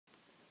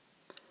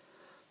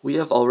We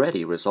have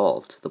already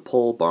resolved the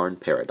pole-barn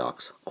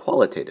paradox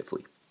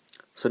qualitatively,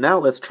 so now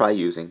let's try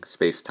using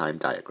space-time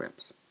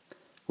diagrams.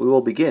 We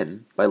will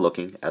begin by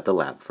looking at the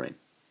lab frame.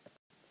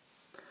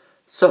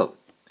 So,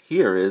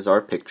 here is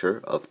our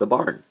picture of the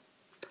barn.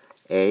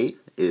 A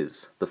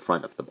is the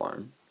front of the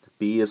barn,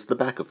 B is the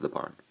back of the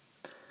barn,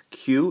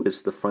 Q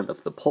is the front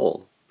of the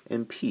pole,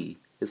 and P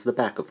is the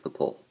back of the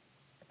pole.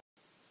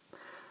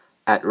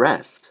 At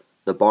rest,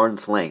 the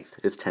barn's length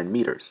is 10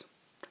 meters.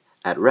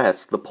 At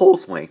rest, the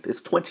pole's length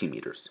is 20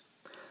 meters.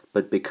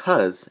 But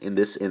because, in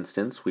this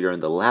instance, we are in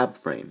the lab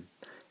frame,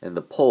 and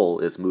the pole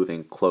is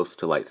moving close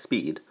to light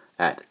speed,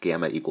 at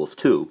gamma equals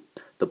 2,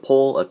 the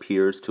pole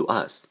appears to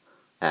us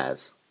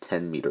as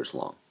 10 meters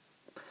long.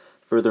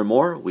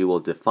 Furthermore, we will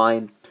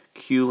define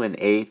Q and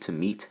A to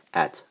meet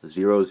at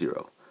 0,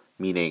 0,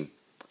 meaning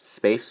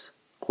space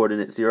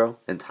coordinate 0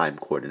 and time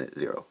coordinate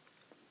 0.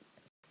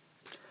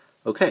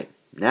 Okay,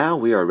 now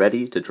we are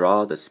ready to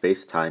draw the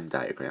space-time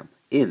diagram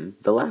in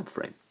the lab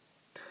frame.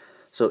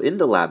 So in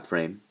the lab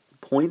frame,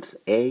 points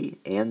A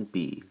and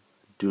B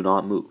do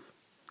not move.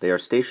 They are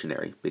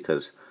stationary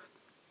because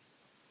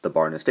the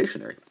barn is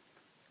stationary.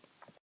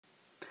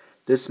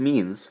 This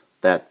means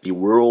that the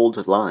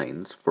world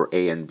lines for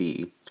A and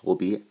B will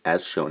be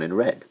as shown in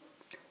red.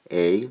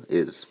 A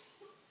is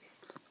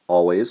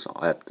always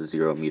at the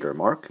 0 meter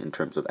mark in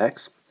terms of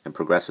x and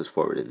progresses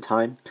forward in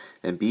time,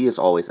 and B is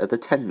always at the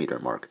 10 meter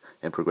mark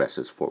and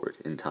progresses forward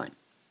in time.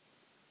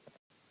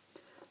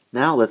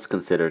 Now let's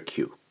consider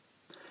Q.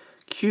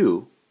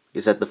 Q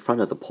is at the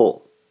front of the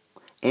pole,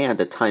 and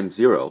at time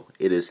 0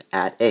 it is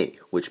at A,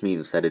 which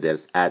means that it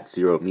is at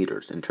 0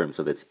 meters in terms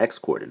of its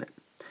x-coordinate.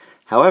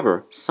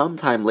 However,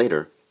 sometime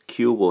later,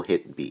 Q will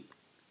hit B.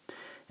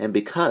 And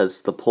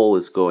because the pole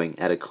is going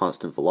at a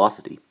constant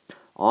velocity,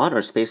 on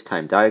our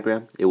space-time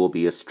diagram, it will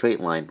be a straight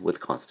line with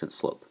constant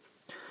slope.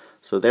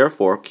 So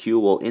therefore, Q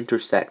will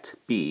intersect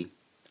B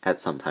at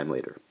some time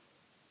later.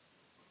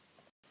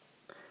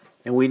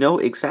 And we know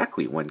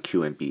exactly when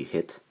Q and B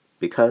hit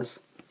because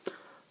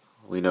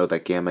we know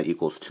that gamma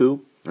equals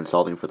 2, and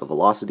solving for the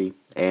velocity,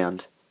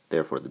 and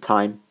therefore the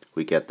time,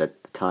 we get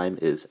that the time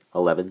is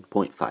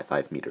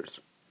 11.55 meters.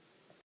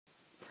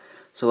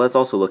 So let's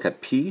also look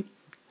at P.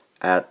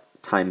 At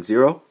time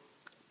 0,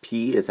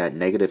 P is at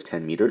negative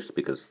 10 meters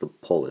because the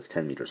pole is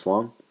 10 meters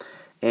long,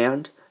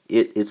 and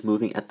it is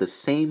moving at the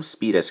same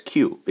speed as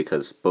Q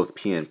because both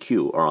P and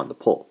Q are on the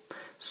pole.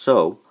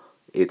 So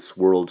its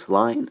world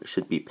line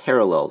should be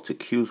parallel to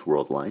Q's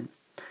world line,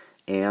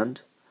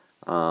 and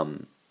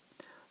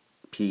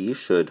P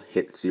should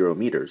hit 0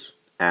 meters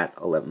at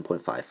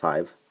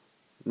 11.55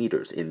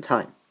 meters in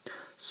time.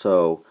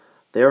 So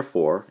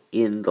therefore,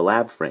 in the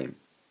lab frame,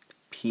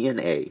 P and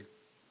A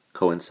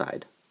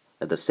coincide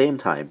at the same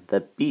time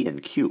that B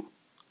and Q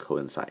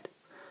coincide.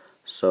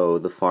 So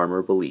the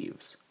farmer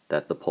believes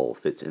that the pole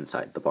fits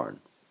inside the barn.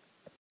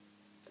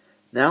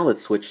 Now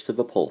let's switch to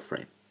the pole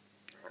frame.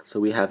 So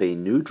we have a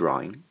new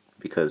drawing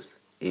because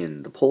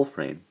in the pole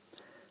frame,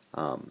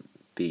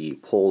 the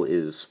pole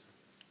is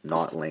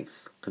not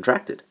length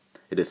contracted.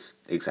 It is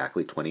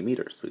exactly 20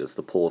 meters because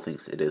the pole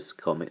thinks it is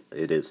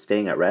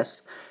staying at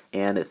rest,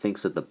 and it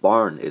thinks that the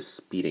barn is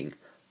speeding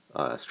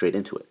straight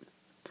into it.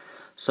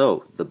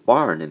 So the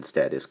barn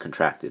instead is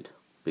contracted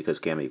because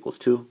gamma equals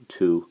 2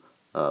 to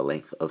a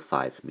length of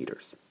 5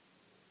 meters.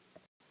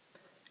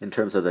 In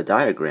terms of the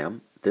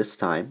diagram, this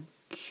time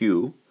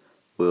Q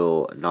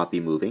will not be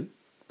moving.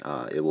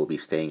 It will be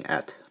staying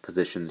at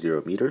position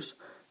 0 meters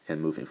and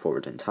moving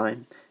forward in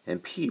time,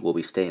 and P will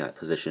be staying at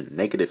position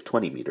negative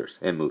 20 meters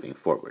and moving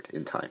forward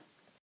in time.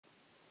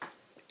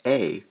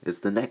 A is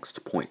the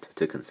next point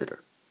to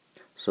consider.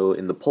 So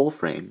in the pole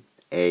frame,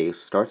 A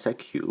starts at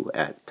Q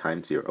at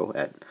time 0,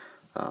 at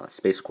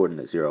space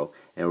coordinate 0,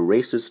 and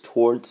races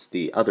towards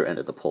the other end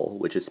of the pole,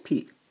 which is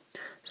P.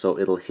 So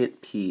it'll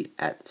hit P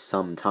at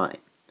some time.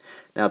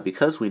 Now,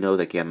 because we know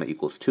that gamma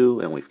equals 2,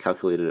 and we've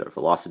calculated our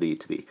velocity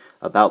to be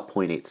about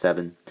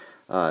 0.87,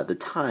 the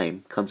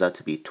time comes out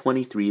to be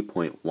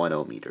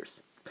 23.10 meters.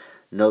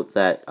 Note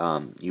that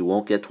you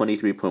won't get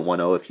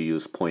 23.10 if you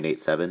use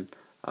 0.87,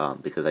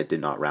 because I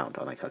did not round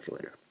on my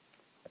calculator.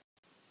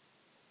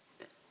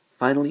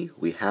 Finally,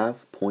 we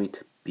have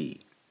point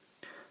B.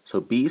 So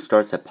B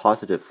starts at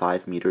positive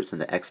 5 meters in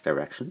the x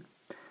direction,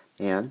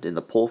 and in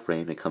the pole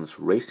frame it comes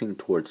racing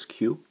towards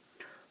Q.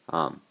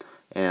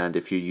 And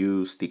if you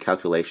use the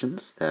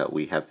calculations that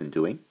we have been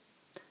doing,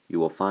 you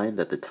will find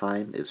that the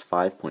time is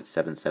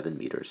 5.77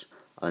 meters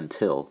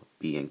until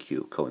B and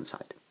Q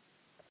coincide.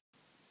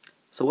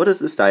 So what does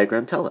this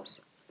diagram tell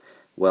us?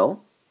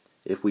 Well,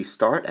 if we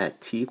start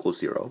at t equals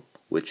 0,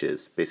 which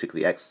is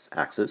basically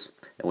x-axis,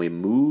 and we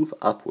move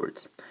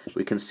upwards,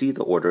 we can see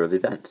the order of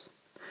events.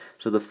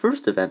 So the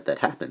first event that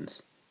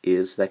happens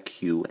is that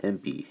Q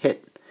and B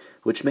hit,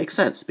 which makes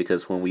sense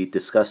because when we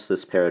discuss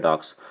this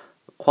paradox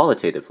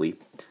qualitatively,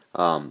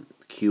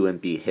 Q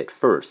and B hit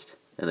first,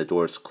 and the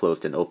doors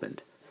closed and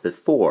opened,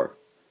 before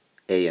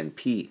A and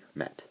P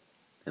met,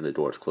 and the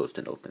doors closed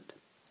and opened.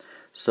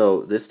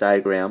 So this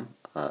diagram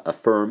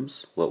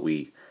affirms what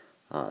we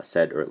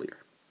said earlier.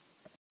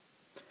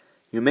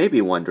 You may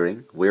be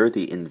wondering where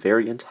the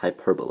invariant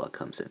hyperbola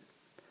comes in.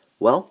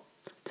 Well,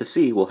 to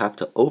see, we'll have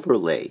to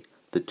overlay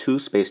the two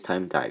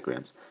spacetime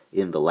diagrams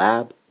in the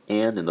lab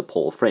and in the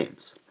pole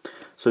frames.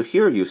 So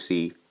here you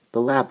see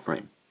the lab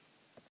frame.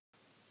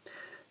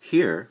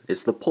 Here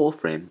is the pole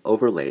frame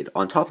overlaid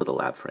on top of the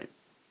lab frame.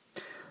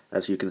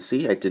 As you can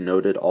see, I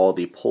denoted all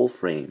the pole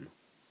frame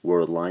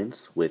word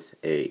lines with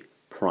a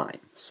prime.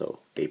 So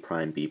A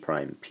prime, B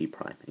prime, P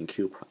prime, and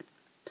Q prime.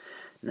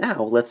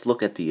 Now let's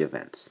look at the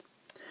events.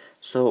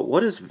 So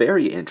what is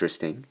very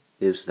interesting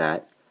is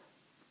that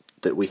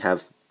we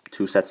have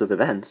two sets of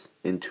events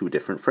in two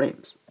different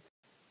frames.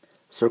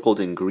 Circled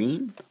in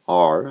green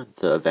are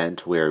the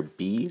event where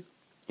B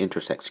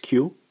intersects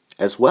Q,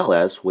 as well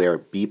as where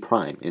B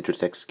prime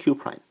intersects Q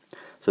prime.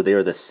 So they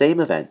are the same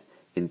event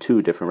in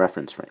two different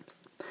reference frames.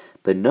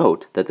 But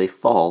note that they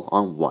fall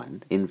on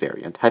one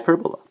invariant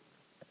hyperbola.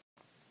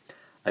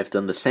 I've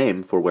done the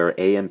same for where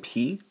A and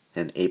P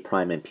and A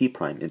prime and P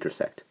prime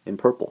intersect in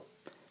purple.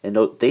 And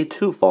note they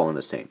too fall in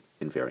the same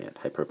invariant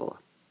hyperbola.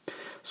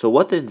 So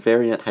what the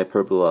invariant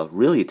hyperbola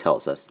really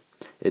tells us,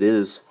 it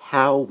is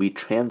how we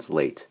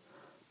translate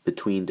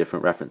between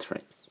different reference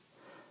frames.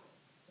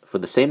 For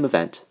the same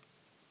event,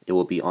 it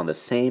will be on the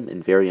same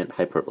invariant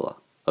hyperbola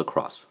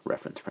across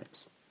reference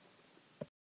frames.